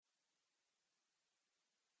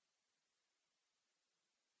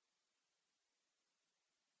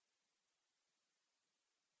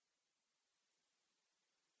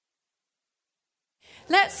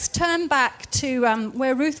Let's turn back to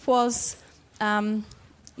where Ruth was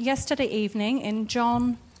yesterday evening in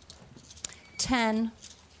John 10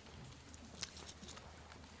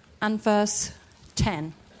 and verse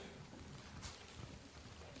 10.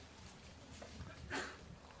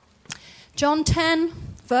 John 10,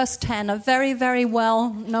 verse 10, a very, very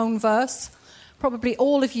well-known verse. Probably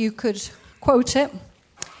all of you could quote it.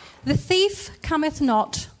 The thief cometh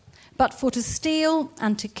not, but for to steal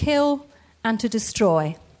and to kill and to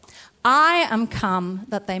destroy. I am come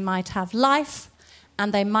that they might have life,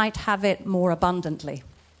 and they might have it more abundantly.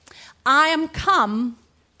 I am come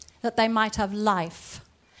that they might have life,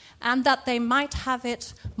 and that they might have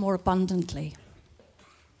it more abundantly.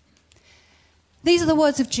 These are the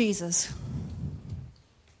words of Jesus.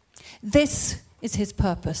 This is his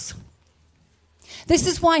purpose. This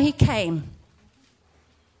is why he came.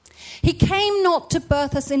 He came not to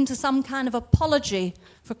birth us into some kind of apology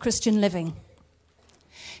for Christian living.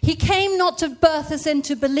 He came not to birth us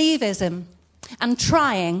into believism and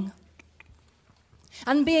trying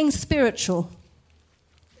and being spiritual.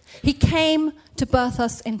 He came to birth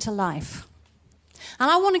us into life. And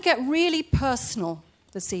I want to get really personal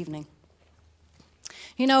this evening.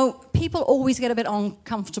 You know, people always get a bit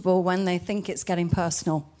uncomfortable when they think it's getting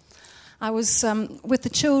personal. I was with the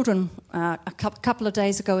children a couple of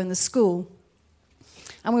days ago in the school,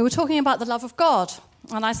 and we were talking about the love of God.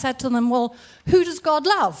 And I said to them, well, who does God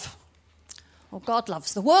love? Well, God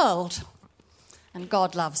loves the world, and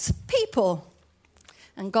God loves people,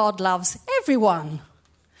 and God loves everyone.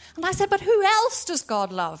 And I said, but who else does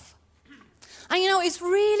God love? And you know, it's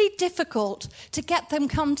really difficult to get them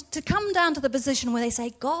to come down to the position where they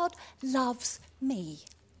say, God loves me.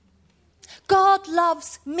 God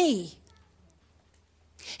loves me.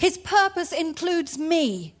 His purpose includes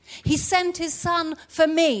me. He sent his son for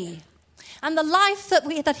me. And the life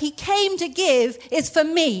that he came to give is for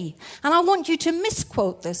me. And I want you to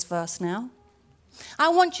misquote this verse now. I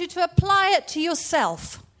want you to apply it to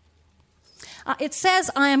yourself. It says,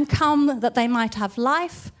 I am come that they might have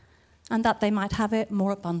life, and that they might have it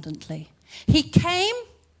more abundantly. He came.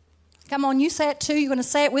 Come on, you say it too. You're going to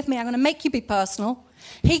say it with me. I'm going to make you be personal.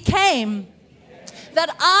 He came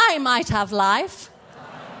that I might have life,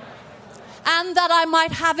 and that I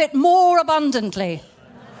might have it more abundantly.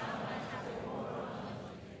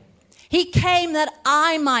 He came that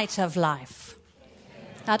I might have life.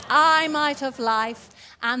 That I might have life,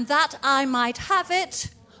 and that I might have it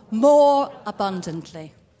more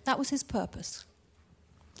abundantly. That was his purpose.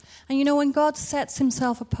 And you know, when God sets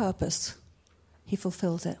himself a purpose, he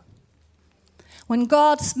fulfills it. When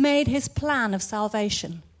God made his plan of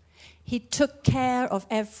salvation, he took care of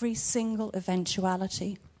every single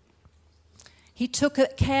eventuality. He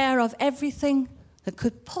took care of everything that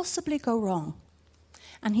could possibly go wrong.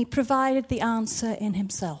 And he provided the answer in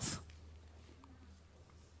himself.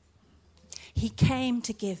 He came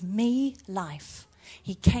to give me life.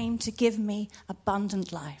 He came to give me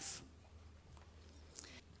abundant life.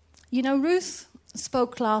 You know, Ruth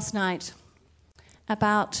spoke last night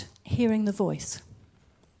about hearing the voice.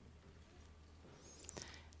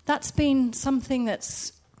 That's been something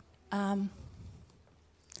that's been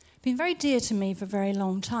very dear to me for a very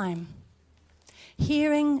long time.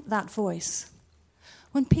 Hearing that voice.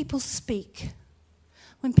 When people speak,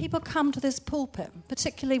 when people come to this pulpit,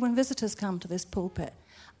 particularly when visitors come to this pulpit,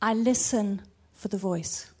 I listen for the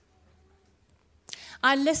voice.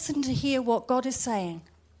 I listen to hear what God is saying.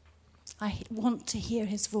 I want to hear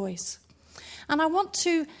his voice. And I want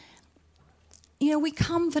to, you know, we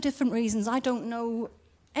come for different reasons. I don't know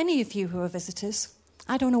any of you who are visitors.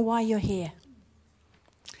 I don't know why you're here.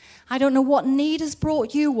 I don't know what need has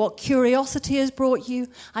brought you, what curiosity has brought you.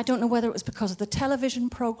 I don't know whether it was because of the television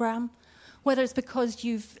program, whether it's because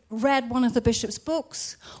you've read one of the bishop's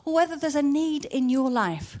books, or whether there's a need in your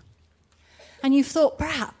life. And you've thought,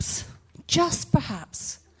 perhaps, just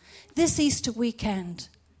perhaps, this Easter weekend,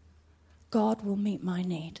 God will meet my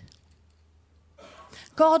need.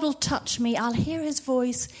 God will touch me. I'll hear his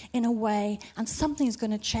voice in a way, and something's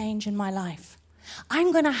going to change in my life.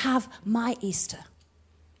 I'm going to have my Easter.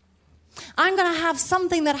 I'm going to have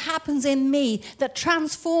something that happens in me that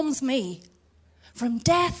transforms me from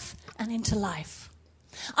death and into life.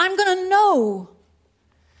 I'm going to know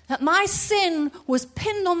that my sin was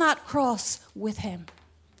pinned on that cross with him,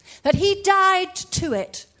 that he died to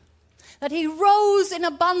it, that he rose in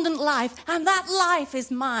abundant life, and that life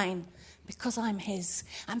is mine because I'm his,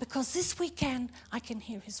 and because this weekend I can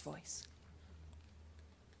hear his voice.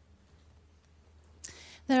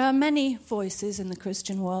 There are many voices in the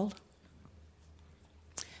Christian world.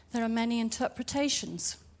 There are many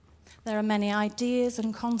interpretations. There are many ideas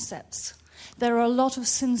and concepts. There are a lot of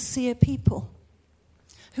sincere people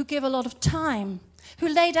who give a lot of time, who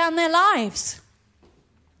lay down their lives.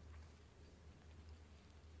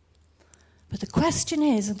 But the question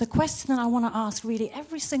is, and the question that I want to ask really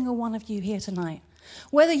every single one of you here tonight,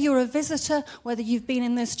 whether you're a visitor, whether you've been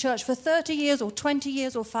in this church for 30 years or 20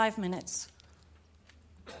 years or 5 minutes,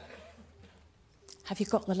 have you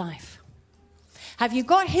got the life? Have you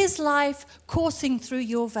got his life coursing through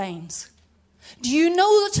your veins? Do you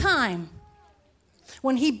know the time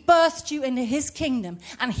when he birthed you into his kingdom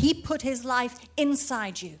and he put his life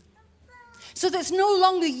inside you? So that it's no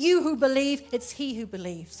longer you who believe, it's he who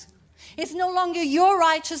believes. It's no longer your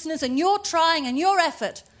righteousness and your trying and your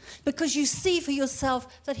effort, because you see for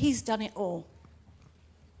yourself that he's done it all.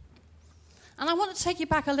 And I want to take you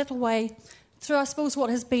back a little way through, I suppose, what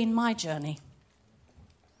has been my journey.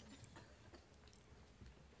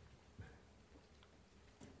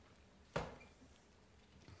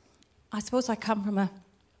 I suppose I come from a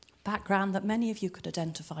background that many of you could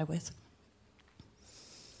identify with.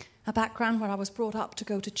 A background where I was brought up to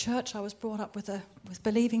go to church. I was brought up with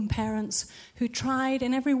believing parents who tried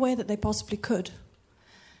in every way that they possibly could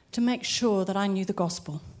to make sure that I knew the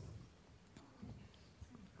gospel.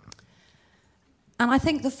 And I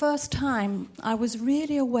think the first time I was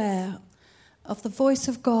really aware of the voice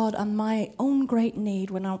of God and my own great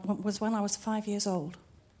need when I was 5 years old.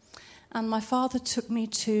 And my father took me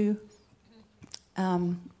to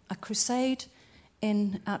a crusade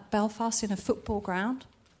at Belfast in a football ground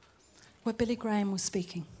where Billy Graham was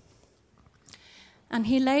speaking. And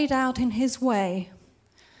he laid out in his way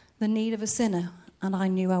the need of a sinner, and I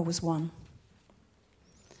knew I was one.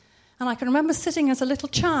 And I can remember sitting as a little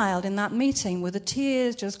child in that meeting with the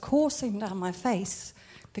tears just coursing down my face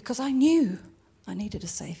because I knew I needed a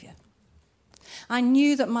Saviour. I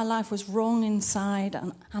knew that my life was wrong inside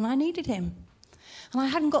and I needed him. And I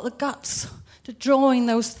hadn't got the guts to join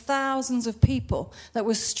those thousands of people that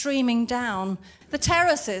were streaming down the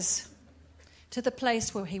terraces to the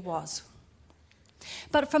place where he was.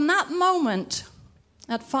 But from that moment,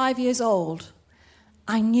 at 5 years old,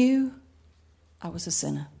 I knew I was a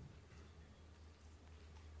sinner.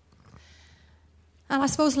 And I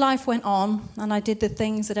suppose life went on, and I did the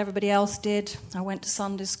things that everybody else did. I went to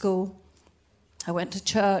Sunday school. I went to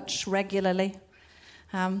church regularly.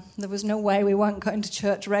 There was no way we weren't going to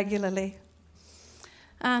church regularly.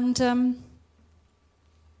 And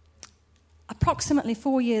approximately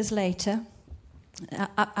 4 years later,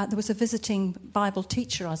 there was a visiting Bible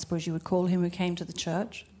teacher, I suppose you would call him, who came to the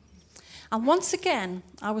church. And once again,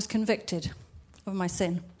 I was convicted of my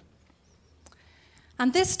sin.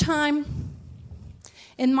 And this time,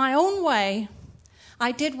 in my own way,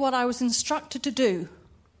 I did what I was instructed to do,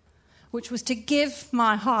 which was to give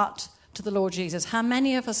my heart to the Lord Jesus. How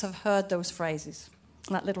many of us have heard those phrases?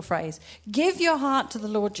 That little phrase, give your heart to the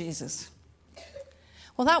Lord Jesus.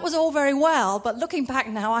 Well, that was all very well, but looking back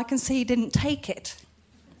now, I can see he didn't take it.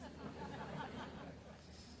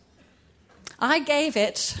 I gave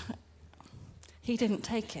it, he didn't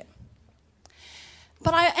take it.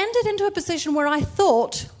 But I entered into a position where I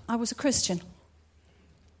thought I was a Christian.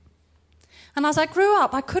 And as I grew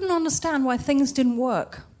up, I couldn't understand why things didn't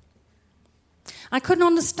work. I couldn't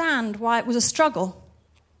understand why it was a struggle.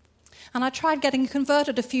 And I tried getting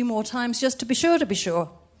converted a few more times just to be sure,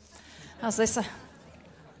 as they say.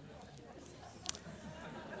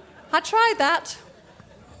 I tried that.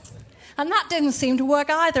 And that didn't seem to work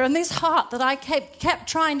either. And this heart that I kept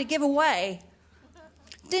trying to give away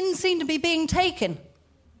didn't seem to be being taken.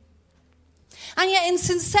 And yet in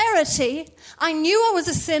sincerity, I knew I was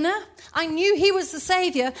a sinner. I knew he was the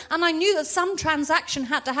Saviour. And I knew that some transaction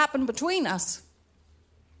had to happen between us.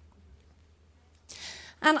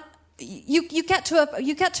 And you get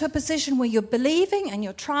to a position where you're believing and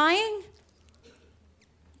you're trying,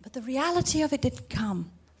 but the reality of it didn't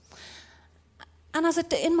come. And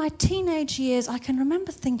in my teenage years, I can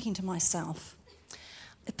remember thinking to myself,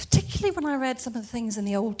 particularly when I read some of the things in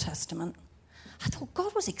the Old Testament, I thought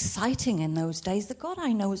God was exciting in those days. The God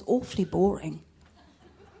I know is awfully boring.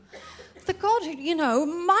 The God,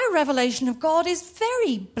 my revelation of God is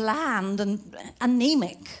very bland and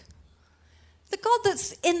anemic. The God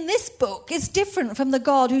that's in this book is different from the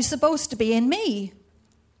God who's supposed to be in me.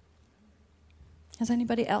 Has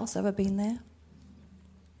anybody else ever been there?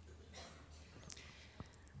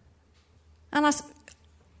 And as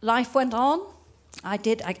life went on,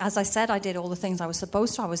 as I said, I did all the things I was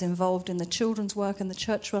supposed to. I was involved in the children's work in the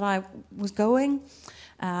church where I was going.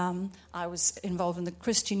 I was involved in the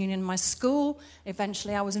Christian Union in my school.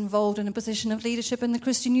 Eventually, I was involved in a position of leadership in the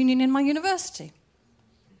Christian Union in my university.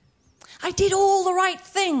 I did all the right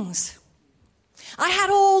things. I had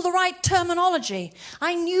all the right terminology.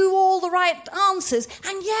 I knew all the right answers.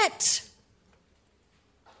 And yet,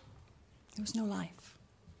 there was no life.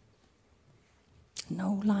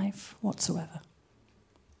 No life whatsoever.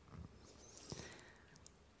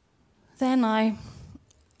 Then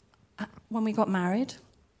when we got married,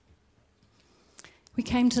 we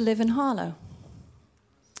came to live in Harlow.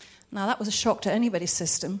 Now, that was a shock to anybody's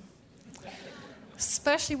system,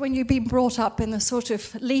 especially when you've been brought up in the sort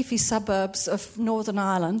of leafy suburbs of Northern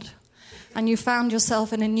Ireland and you found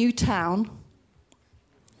yourself in a new town.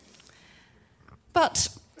 But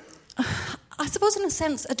I suppose, in a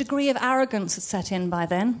sense, a degree of arrogance had set in by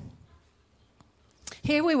then.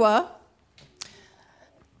 Here we were,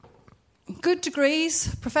 good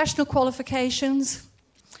degrees, professional qualifications,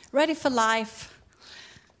 ready for life.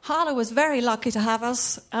 Harlow was very lucky to have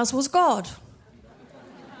us, as was God.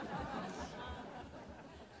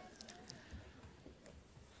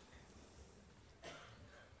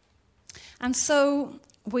 And so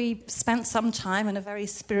we spent some time in a very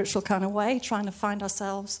spiritual kind of way trying to find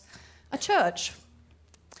ourselves a church.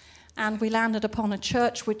 And we landed upon a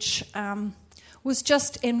church which was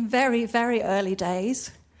just in very, very early days.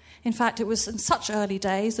 In fact, it was in such early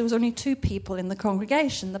days, there was only 2 people in the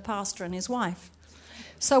congregation, the pastor and his wife.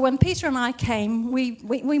 So when Peter and I came,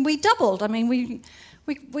 we doubled. I mean,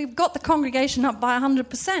 we got the congregation up by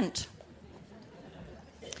 100%.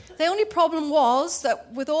 The only problem was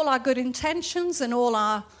that with all our good intentions and all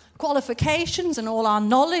our qualifications and all our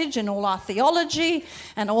knowledge and all our theology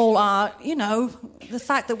and all our, the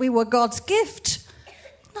fact that we were God's gift,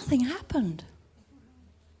 nothing happened.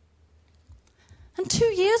 And 2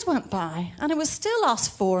 years went by, and it was still us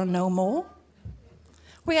 4 and no more.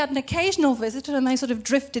 We had an occasional visitor, and they sort of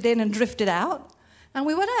drifted in and drifted out, and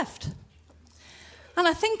we were left. And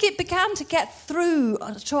I think it began to get through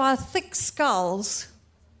to our thick skulls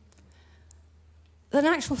that in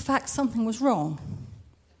actual fact something was wrong.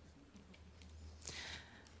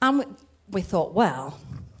 And we thought, well,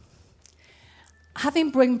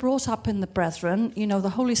 having been brought up in the brethren, the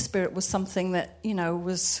Holy Spirit was something that,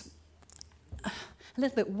 was a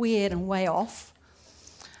little bit weird and way off.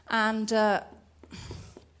 And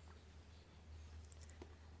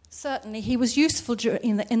certainly he was useful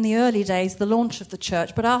in the early days, the launch of the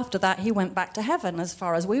church, but after that he went back to heaven as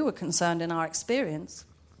far as we were concerned in our experience.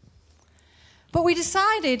 But we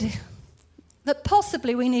decided that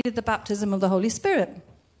possibly we needed the baptism of the Holy Spirit.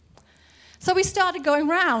 So we started going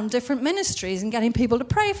around different ministries and getting people to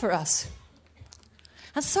pray for us.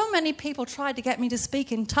 And so many people tried to get me to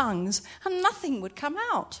speak in tongues, and nothing would come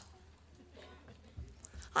out.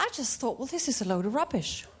 I just thought, well, this is a load of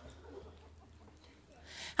rubbish.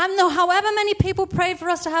 And though however many people prayed for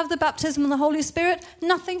us to have the baptism of the Holy Spirit,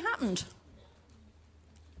 nothing happened.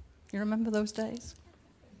 You remember those days?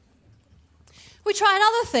 We tried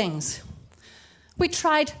other things. We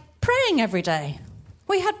tried praying every day.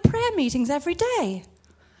 We had prayer meetings every day.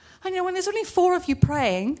 And when there's only 4 of you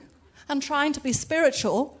praying and trying to be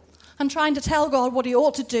spiritual and trying to tell God what he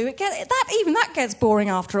ought to do, that gets boring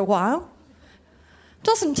after a while.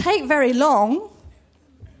 Doesn't take very long.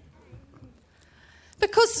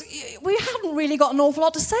 Because we hadn't really got an awful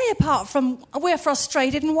lot to say apart from, we're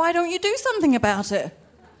frustrated and why don't you do something about it?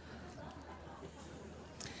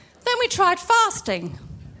 Then we tried fasting.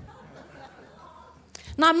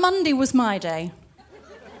 Now, Monday was my day.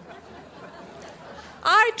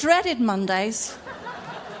 I dreaded Mondays.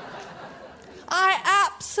 I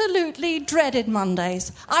absolutely dreaded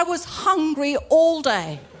Mondays. I was hungry all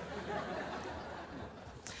day.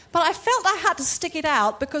 But I felt I had to stick it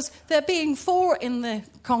out because there being 4 in the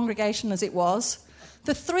congregation as it was,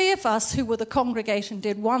 the 3 of us who were the congregation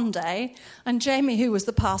did 1 day, and Jamie, who was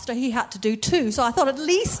the pastor, he had to do 2. So I thought at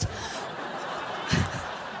least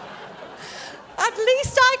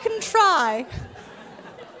I can try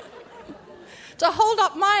to hold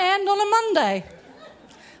up my end on a Monday.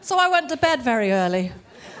 So I went to bed very early.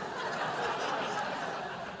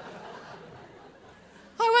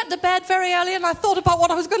 I went to bed very early and I thought about what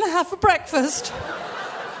I was going to have for breakfast.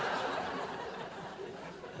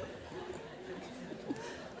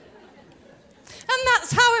 And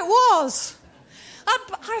that's how it was.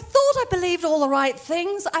 I thought I believed all the right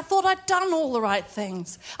things. I thought I'd done all the right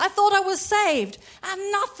things. I thought I was saved.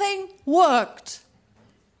 And nothing worked.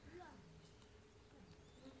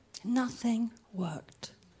 Nothing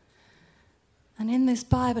worked. And in this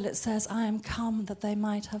Bible it says, I am come that they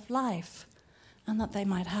might have life and that they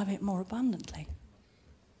might have it more abundantly.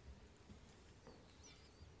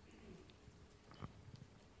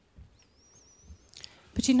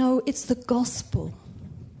 But it's the gospel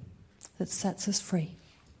that sets us free.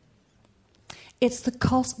 It's the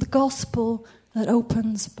gospel that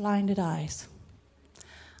opens blinded eyes.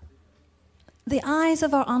 The eyes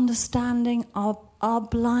of our understanding are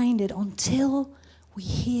blinded until we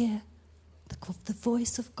hear the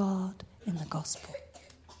voice of God in the gospel.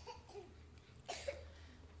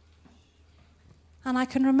 And I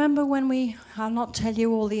can remember when I'll not tell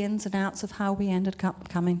you all the ins and outs of how we ended up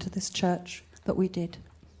coming to this church, but we did.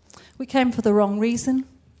 We came for the wrong reason.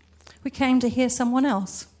 We came to hear someone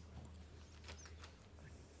else.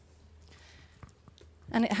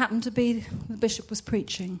 And it happened to be the bishop was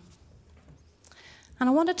preaching. And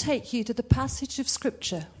I want to take you to the passage of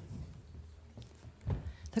Scripture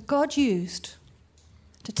that God used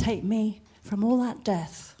to take me from all that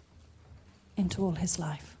death into all his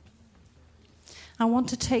life. I want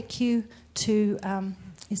to take you to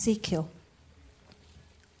Ezekiel.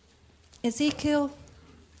 Ezekiel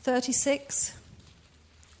 36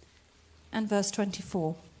 and verse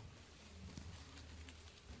 24.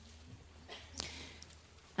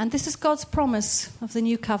 And this is God's promise of the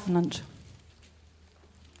new covenant.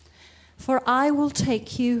 For I will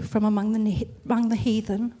take you from among the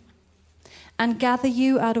heathen and gather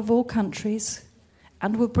you out of all countries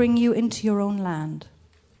and will bring you into your own land.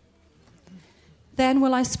 Then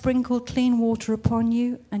will I sprinkle clean water upon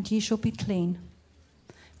you, and ye shall be clean.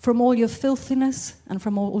 From all your filthiness and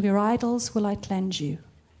from all your idols will I cleanse you.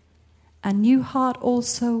 A new heart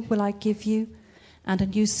also will I give you, and a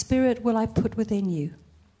new spirit will I put within you.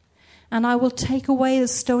 And I will take away the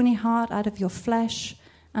stony heart out of your flesh,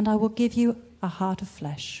 and I will give you a heart of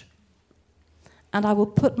flesh. And I will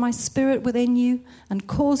put my spirit within you, and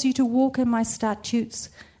cause you to walk in my statutes,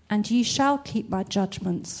 and ye shall keep my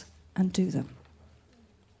judgments and do them.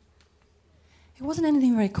 It wasn't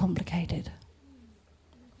anything very complicated.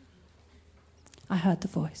 I heard the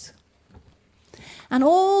voice. And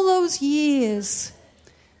all those years,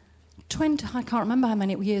 I can't remember how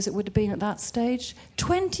many years it would have been at that stage,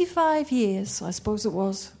 25 years, I suppose it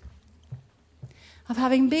was, of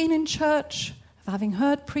having been in church, of having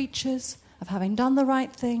heard preachers, of having done the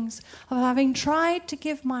right things, of having tried to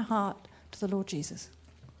give my heart to the Lord Jesus.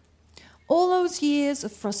 All those years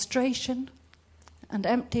of frustration and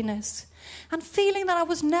emptiness, and feeling that I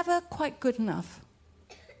was never quite good enough,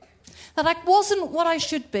 that I wasn't what I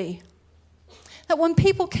should be, that when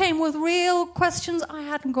people came with real questions, I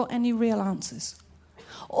hadn't got any real answers.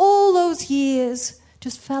 All those years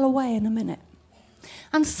just fell away in a minute.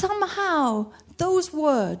 And somehow those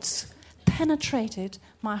words penetrated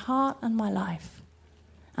my heart and my life,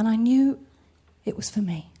 and I knew it was for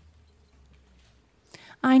me.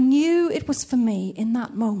 I knew it was for me in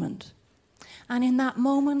that moment. And in that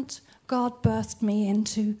moment, God birthed me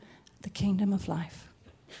into the kingdom of life.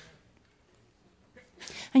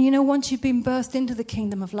 And you know, once you've been birthed into the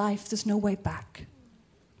kingdom of life, there's no way back.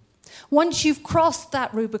 Once you've crossed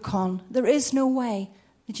that Rubicon, there is no way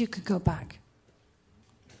that you could go back.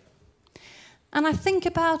 And I think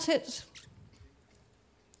about it.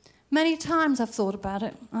 Many times I've thought about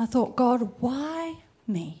it. And I thought, God, why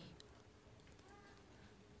me?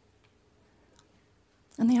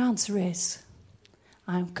 And the answer is,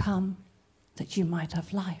 I am come that you might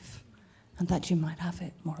have life and that you might have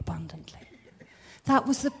it more abundantly. That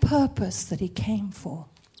was the purpose that he came for.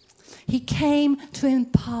 He came to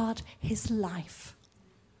impart his life.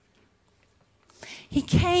 He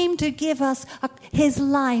came to give us his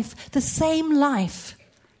life, the same life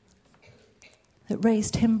that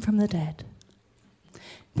raised him from the dead.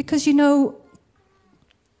 Because, you know,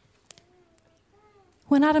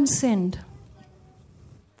 when Adam sinned,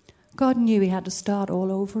 God knew he had to start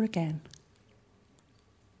all over again.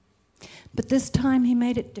 But this time he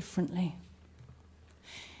made it differently.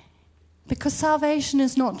 Because salvation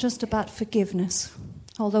is not just about forgiveness,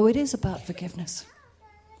 although it is about forgiveness.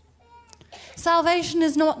 Salvation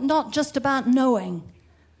is not just about knowing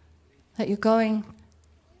that you're going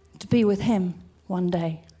to be with him one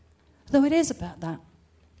day, though it is about that.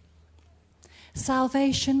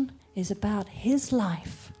 Salvation is about his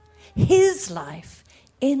life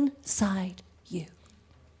inside you.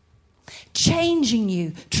 Changing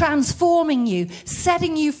you, transforming you,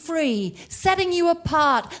 setting you free, setting you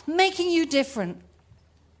apart, making you different.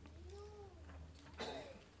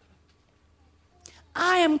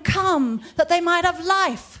 I am come that they might have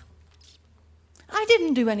life. I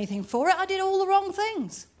didn't do anything for it. I did all the wrong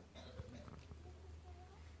things.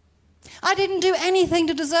 I didn't do anything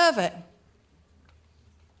to deserve it.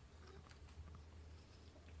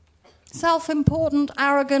 Self-important,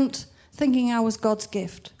 arrogant, thinking I was God's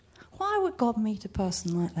gift. Why would God meet a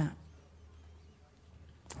person like that?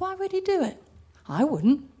 Why would he do it? I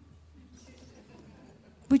wouldn't.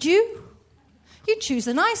 Would you? You'd choose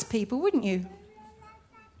the nice people, wouldn't you?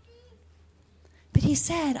 But he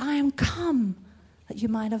said, I am come that you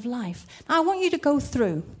might have life. Now, I want you to go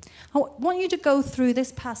through. I want you to go through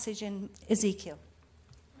this passage in Ezekiel.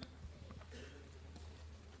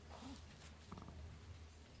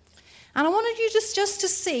 And I wanted you just to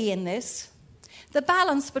see in this the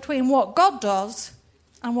balance between what God does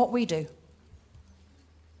and what we do.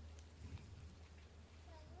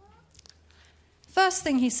 First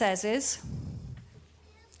thing he says is,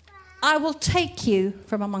 I will take you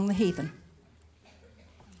from among the heathen.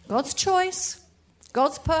 God's choice,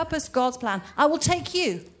 God's purpose, God's plan. I will take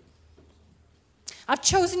you. I've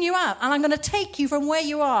chosen you out, and I'm going to take you from where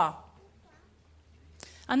you are.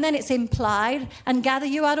 And then it's implied, and gather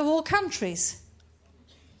you out of all countries.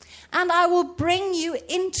 And I will bring you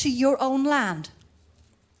into your own land.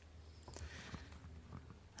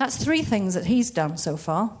 That's 3 things that he's done so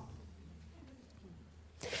far.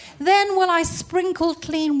 Then will I sprinkle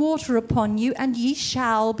clean water upon you, and ye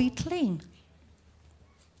shall be clean.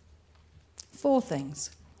 4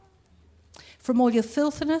 things. From all your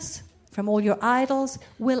filthiness, from all your idols,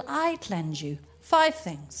 will I cleanse you. 5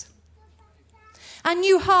 things. A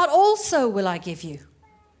new heart also will I give you.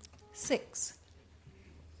 6.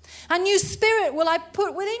 A new spirit will I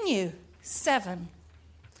put within you. 7.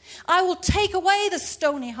 I will take away the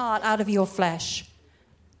stony heart out of your flesh.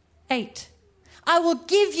 8. I will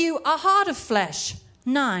give you a heart of flesh.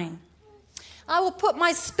 9. I will put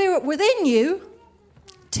my spirit within you.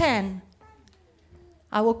 10.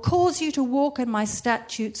 I will cause you to walk in my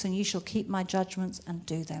statutes, and you shall keep my judgments and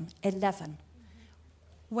do them. 11.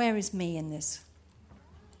 Where is me in this?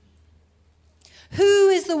 Who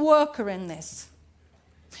is the worker in this?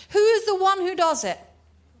 Who is the one who does it?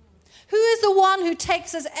 Who is the one who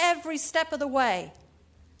takes us every step of the way?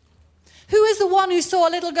 Who is the one who saw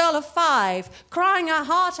a little girl of 5 crying her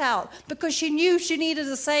heart out because she knew she needed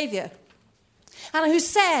a savior? And who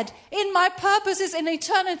said, in my purposes in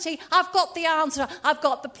eternity, I've got the answer, I've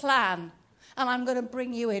got the plan, and I'm going to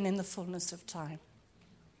bring you in the fullness of time.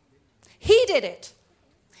 He did it.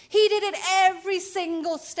 He did it every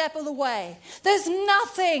single step of the way. There's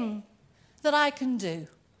nothing that I can do.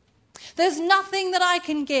 There's nothing that I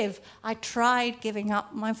can give. I tried giving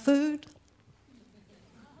up my food.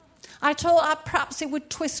 I thought perhaps it would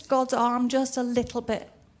twist God's arm just a little bit.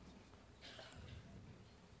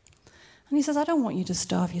 And he says, I don't want you to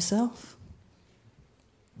starve yourself.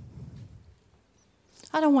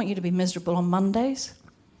 I don't want you to be miserable on Mondays.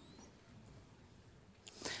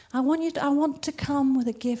 I want to come with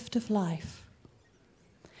a gift of life.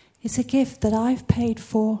 It's a gift that I've paid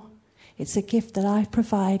for. It's a gift that I've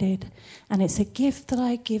provided. And it's a gift that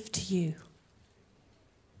I give to you.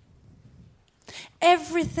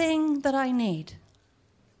 Everything that I need.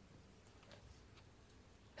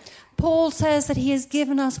 Paul says that he has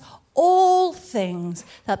given us all things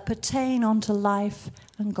that pertain unto life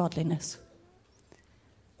and godliness.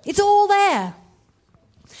 It's all there.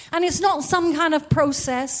 And it's not some kind of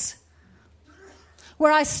process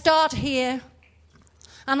where I start here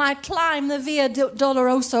and I climb the Via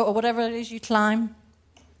Dolorosa or whatever it is you climb.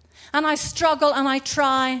 And I struggle and I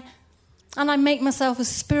try and I make myself as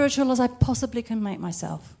spiritual as I possibly can make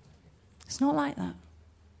myself. It's not like that.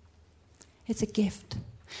 It's a gift.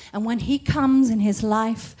 And when he comes in his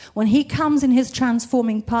life, when he comes in his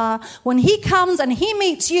transforming power, when he comes and he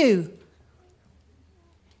meets you,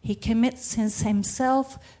 he commits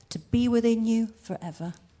himself to be within you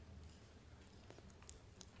forever.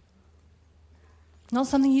 Not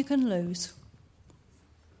something you can lose.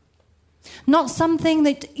 Not something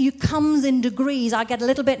that you comes in degrees. I get a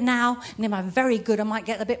little bit now, and if I'm very good, I might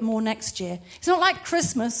get a bit more next year. It's not like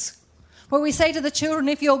Christmas, where we say to the children,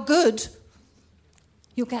 if you're good,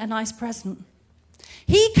 you'll get a nice present.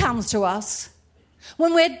 He comes to us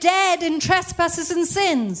when we're dead in trespasses and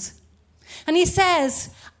sins. And he says,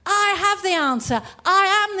 I have the answer.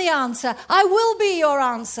 I am the answer. I will be your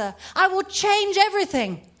answer. I will change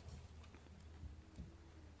everything.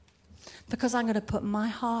 Because I'm going to put my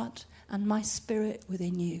heart and my spirit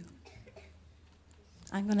within you.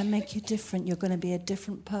 I'm going to make you different. You're going to be a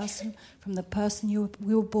different person from the person you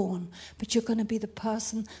were born. But you're going to be the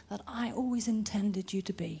person that I always intended you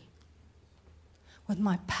to be. With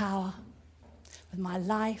my power, with my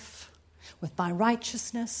life, with my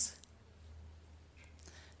righteousness.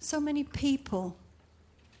 So many people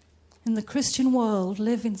in the Christian world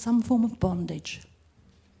live in some form of bondage.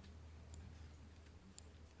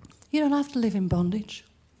 You don't have to live in bondage.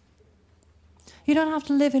 You don't have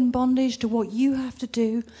to live in bondage to what you have to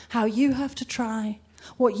do, how you have to try,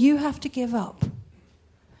 what you have to give up.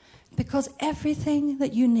 Because everything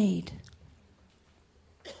that you need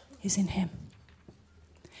is in him.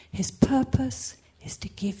 His purpose is to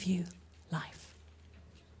give you life.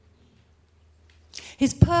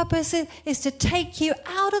 His purpose is to take you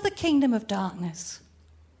out of the kingdom of darkness.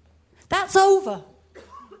 That's over.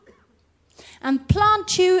 And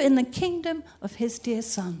plant you in the kingdom of his dear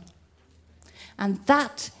Son. And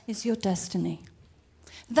that is your destiny.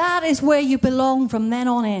 That is where you belong from then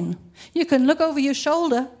on in. You can look over your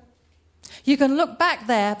shoulder. You can look back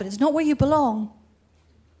there, but it's not where you belong.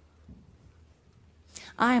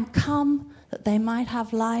 I am come that they might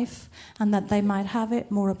have life and that they might have it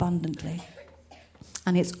more abundantly.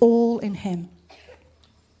 And it's all in him.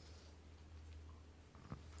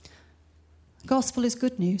 The gospel is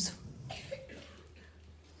good news.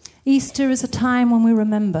 Easter is a time when we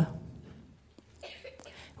remember.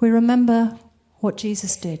 We remember what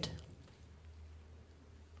Jesus did.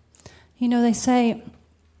 You know, they say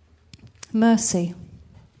mercy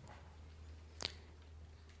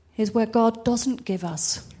is where God doesn't give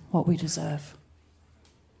us what we deserve.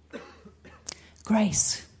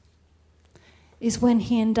 Grace is when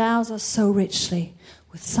he endows us so richly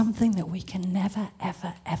with something that we can never,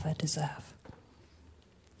 ever, ever deserve.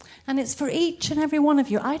 And it's for each and every one of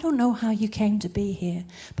you. I don't know how you came to be here,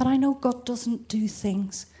 but I know God doesn't do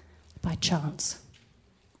things by chance.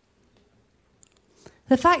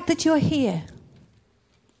 The fact that you're here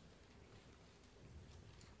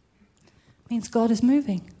means God is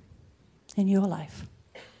moving in your life.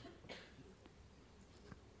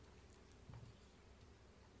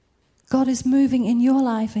 God is moving in your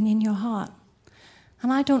life and in your heart.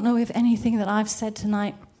 And I don't know if anything that I've said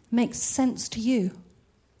tonight makes sense to you.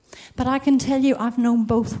 But I can tell you I've known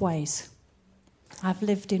both ways. I've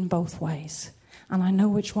lived in both ways. And I know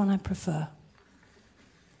which one I prefer.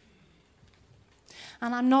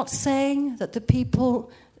 And I'm not saying that the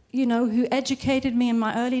people, you know, who educated me in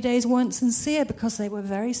my early days weren't sincere, because they were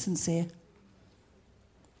very sincere.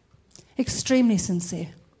 Extremely sincere.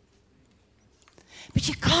 But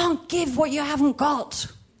you can't give what you haven't got.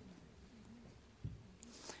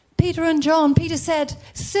 Peter and John, Peter said,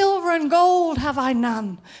 silver and gold have I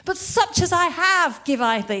none, but such as I have give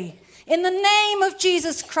I thee. In the name of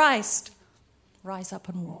Jesus Christ, rise up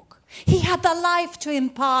and walk. He had the life to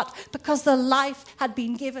impart because the life had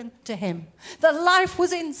been given to him. The life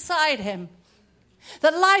was inside him.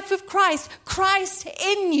 The life of Christ, Christ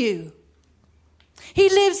in you. He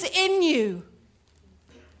lives in you.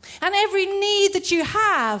 And every need that you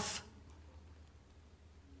have,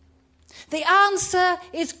 the answer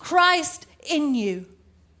is Christ in you.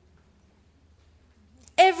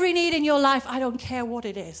 Every need in your life, I don't care what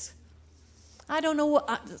it is. I don't know what,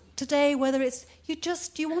 today whether it's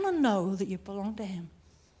you want to know that you belong to him.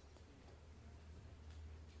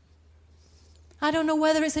 I don't know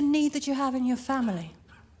whether it's a need that you have in your family.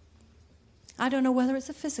 I don't know whether it's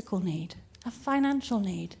a physical need, a financial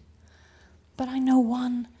need. But I know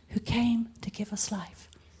one who came to give us life.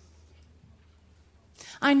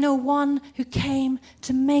 I know one who came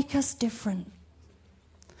to make us different,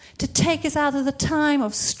 to take us out of the time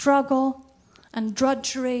of struggle and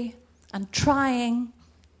drudgery and trying,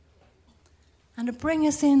 and to bring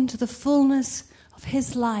us into the fullness of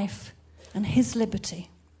his life and his liberty.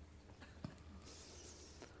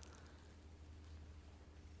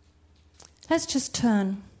 Let's just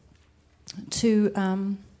turn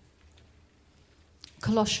to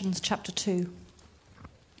Colossians chapter 2.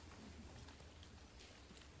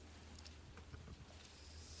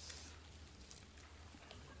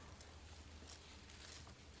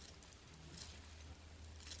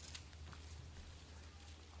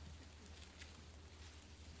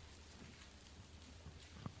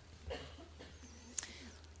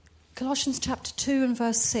 Colossians chapter 2 and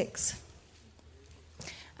verse 6.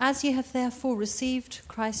 As ye have therefore received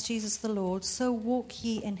Christ Jesus the Lord, so walk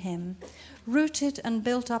ye in him, rooted and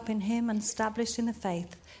built up in him and established in the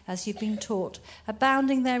faith, as you've been taught,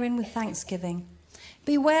 abounding therein with thanksgiving.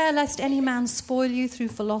 Beware lest any man spoil you through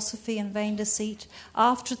philosophy and vain deceit,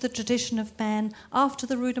 after the tradition of men, after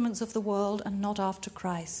the rudiments of the world, and not after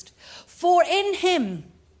Christ. For in him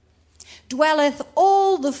dwelleth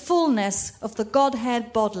all the fullness of the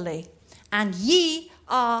Godhead bodily, and ye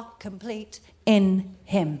are complete in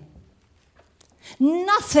him.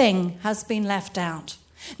 Nothing has been left out.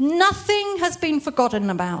 Nothing has been forgotten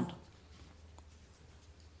about.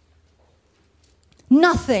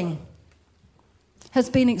 Nothing has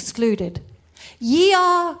been excluded. Ye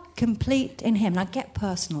are complete in him. Now get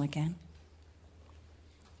personal again.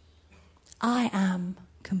 I am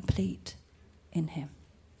complete in him.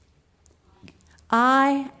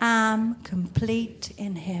 I am complete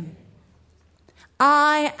in him.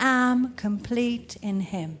 I am complete in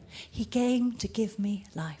him. He came to give me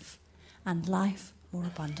life, and life more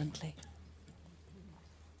abundantly.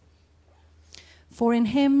 For in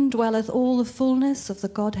him dwelleth all the fullness of the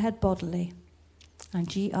Godhead bodily,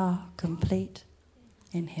 and ye are complete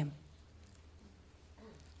in him.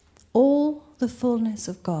 All the fullness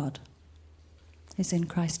of God is in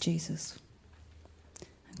Christ Jesus,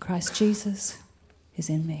 and Christ Jesus is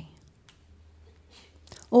in me.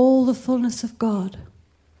 All the fullness of God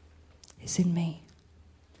is in me,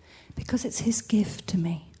 because it's his gift to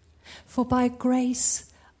me. For by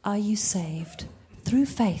grace are you saved through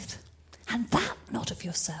faith, and that not of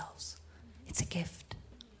yourselves. It's a gift.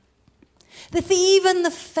 That even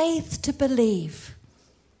the faith to believe,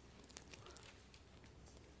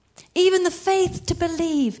 even the faith to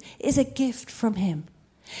believe is a gift from him.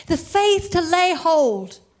 The faith to lay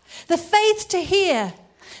hold, the faith to hear,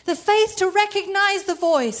 the faith to recognize the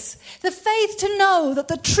voice, the faith to know that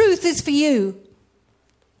the truth is for you.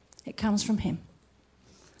 It comes from him,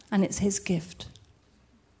 and it's his gift.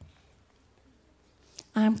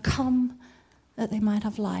 I am come that they might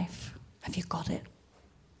have life. Have you got it?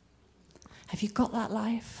 Have you got that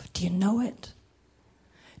life? Do you know it?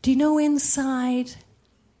 Do you know inside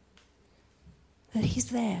that he's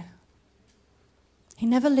there? He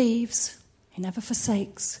never leaves. He never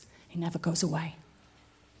forsakes. He never goes away.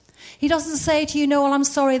 He doesn't say to you, no, well, I'm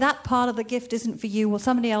sorry, that part of the gift isn't for you. Well,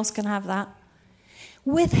 somebody else can have that.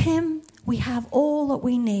 With him, we have all that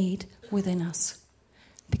we need within us,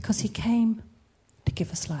 because he came to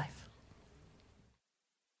give us life.